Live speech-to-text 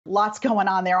Lots going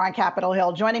on there on Capitol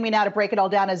Hill. Joining me now to break it all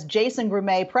down is Jason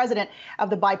Grumet, president of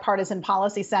the Bipartisan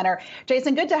Policy Center.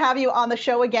 Jason, good to have you on the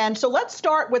show again. So let's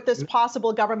start with this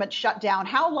possible government shutdown.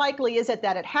 How likely is it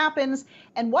that it happens?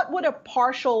 And what would a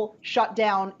partial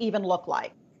shutdown even look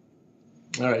like?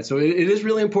 All right. So it is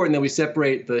really important that we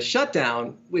separate the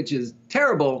shutdown, which is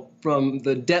terrible, from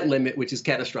the debt limit, which is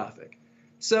catastrophic.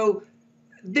 So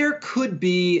there could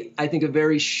be, I think, a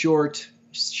very short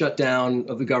shutdown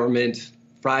of the government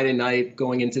Friday night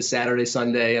going into Saturday,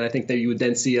 Sunday. And I think that you would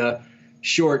then see a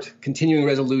short continuing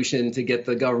resolution to get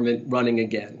the government running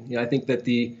again. I think that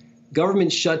the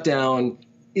government shutdown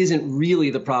isn't really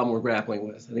the problem we're grappling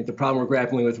with. I think the problem we're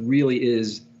grappling with really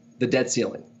is the debt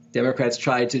ceiling. Democrats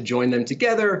tried to join them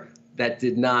together. That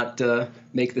did not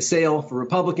make the sale for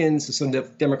Republicans. So some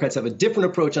Democrats have a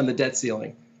different approach on the debt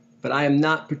ceiling. But I am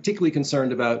not particularly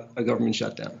concerned about a government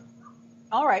shutdown.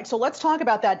 All right. So let's talk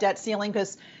about that debt ceiling,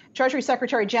 because Treasury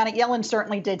Secretary Janet Yellen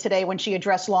certainly did today when she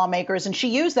addressed lawmakers. And she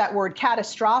used that word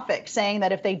catastrophic, saying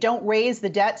that if they don't raise the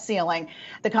debt ceiling,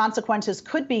 the consequences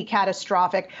could be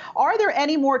catastrophic. Are there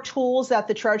any more tools that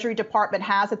the Treasury Department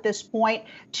has at this point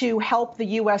to help the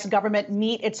U.S. government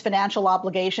meet its financial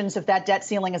obligations if that debt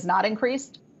ceiling is not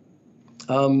increased?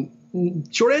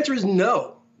 Short answer is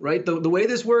no. Right. The way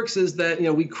this works is that,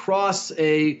 we cross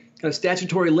a kind of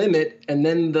statutory limit, and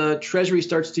then the Treasury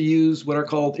starts to use what are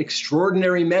called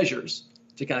extraordinary measures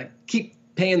to kind of keep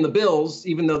paying the bills,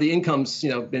 even though the income's,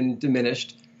 been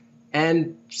diminished.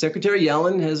 And Secretary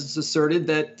Yellen has asserted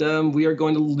that we are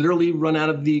going to literally run out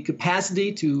of the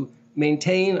capacity to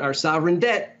maintain our sovereign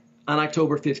debt on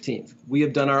October 15th. We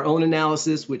have done our own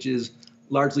analysis, which is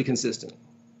largely consistent.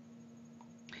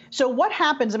 So what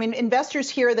happens? I mean, investors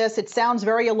hear this. It sounds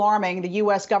very alarming, the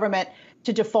U.S. government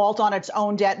to default on its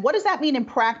own debt. What does that mean in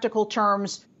practical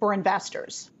terms for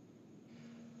investors?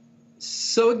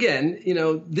 So again,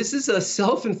 this is a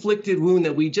self-inflicted wound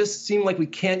that we just seem like we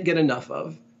can't get enough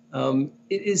of.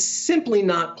 It is simply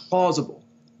not plausible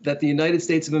that the United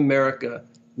States of America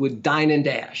would dine and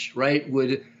dash, right?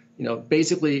 Would,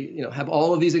 basically, have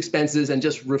all of these expenses and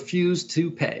just refuse to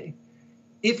pay.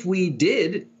 If we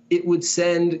did, it would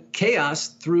send chaos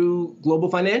through global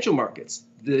financial markets.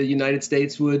 The United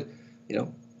States would,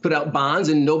 put out bonds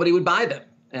and nobody would buy them.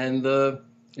 And the,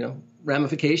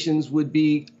 ramifications would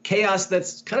be chaos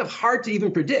that's kind of hard to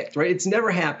even predict, right? It's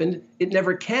never happened. It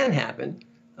never can happen.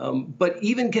 But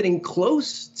even getting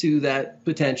close to that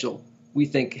potential, we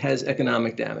think, has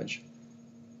economic damage.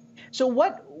 So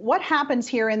what happens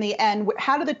here in the end?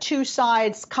 How do the two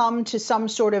sides come to some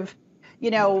sort of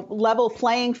level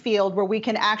playing field where we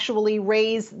can actually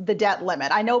raise the debt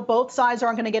limit? I know both sides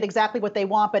aren't going to get exactly what they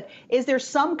want, but is there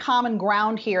some common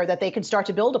ground here that they can start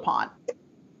to build upon?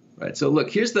 Right. So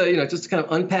look, here's the, just to kind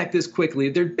of unpack this quickly,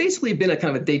 there's basically been a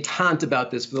kind of a detente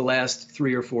about this for the last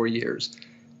 3 or 4 years.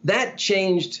 That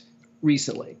changed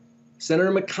recently.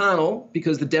 Senator McConnell,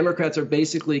 because the Democrats are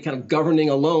basically kind of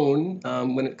governing alone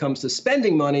when it comes to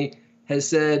spending money, has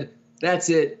said, that's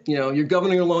it. You're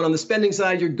governing alone on the spending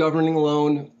side. You're governing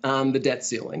alone on the debt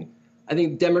ceiling. I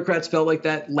think Democrats felt like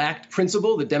that lacked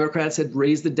principle. The Democrats had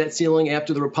raised the debt ceiling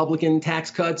after the Republican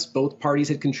tax cuts. Both parties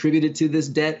had contributed to this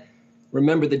debt.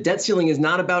 Remember, the debt ceiling is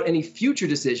not about any future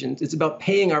decisions. It's about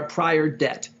paying our prior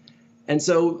debt. And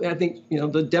so I think,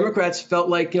 the Democrats felt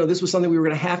like, this was something we were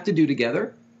going to have to do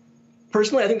together.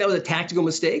 Personally, I think that was a tactical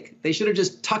mistake. They should have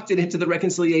just tucked it into the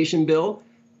reconciliation bill.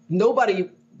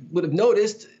 Nobody would have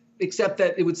noticed, except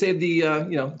that it would save the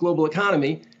global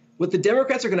economy. What the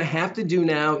Democrats are going to have to do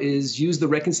now is use the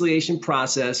reconciliation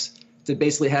process to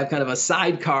basically have kind of a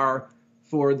sidecar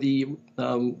for the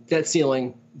debt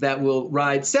ceiling that will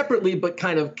ride separately but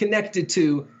kind of connected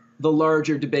to the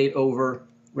larger debate over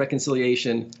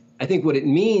reconciliation. I think what it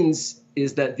means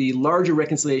is that the larger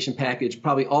reconciliation package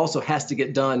probably also has to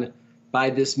get done by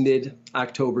this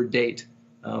mid-October date.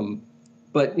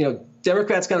 But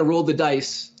Democrats kind of rolled the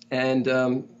dice. And,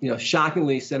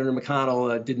 shockingly, Senator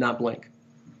McConnell did not blink.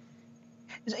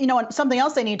 Something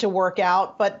else they need to work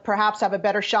out, but perhaps have a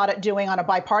better shot at doing on a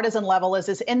bipartisan level, is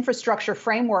this infrastructure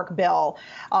framework bill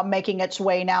making its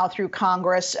way now through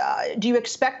Congress. Do you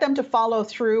expect them to follow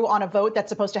through on a vote that's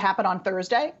supposed to happen on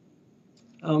Thursday?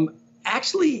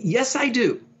 Actually, yes, I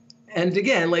do. And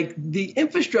again, like the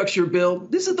infrastructure bill,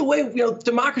 this is the way,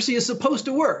 democracy is supposed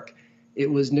to work. It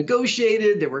was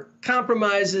negotiated. There were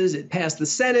compromises. It passed the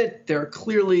Senate. There are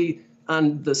clearly,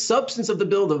 on the substance of the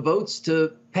bill, the votes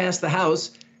to pass the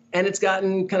House. And it's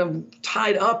gotten kind of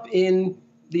tied up in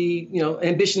the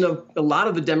ambition of a lot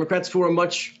of the Democrats for a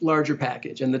much larger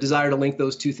package and the desire to link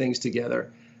those two things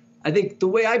together. I think the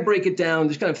way I break it down,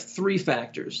 there's kind of three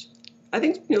factors. I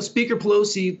think Speaker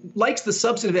Pelosi likes the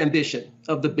substantive ambition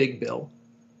of the big bill.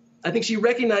 I think she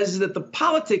recognizes that the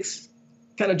politics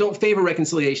kind of don't favor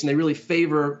reconciliation. They really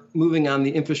favor moving on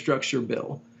the infrastructure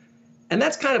bill. And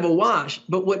that's kind of a wash.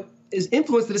 But what has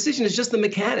influenced the decision is just the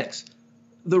mechanics.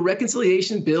 The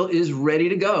reconciliation bill is ready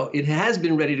to go. It has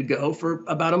been ready to go for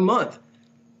about a month.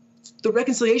 The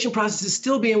reconciliation process is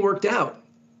still being worked out,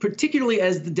 particularly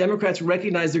as the Democrats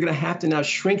recognize they're going to have to now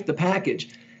shrink the package.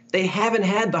 They haven't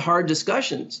had the hard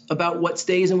discussions about what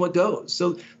stays and what goes.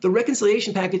 So the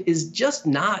reconciliation package is just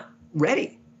not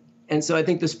ready. And so I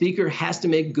think the Speaker has to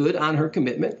make good on her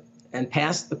commitment and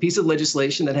pass a piece of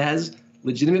legislation that has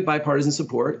legitimate bipartisan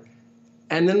support,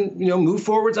 and then move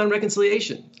forwards on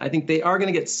reconciliation. I think they are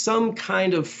going to get some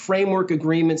kind of framework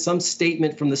agreement, some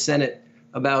statement from the Senate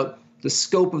about the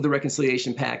scope of the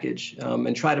reconciliation package,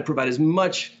 and try to provide as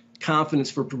much confidence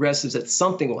for progressives that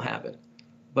something will happen.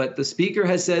 But the Speaker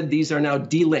has said these are now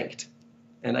delinked,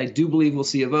 and I do believe we'll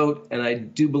see a vote, and I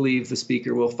do believe the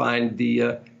Speaker will find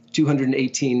the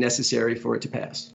 218 necessary for it to pass.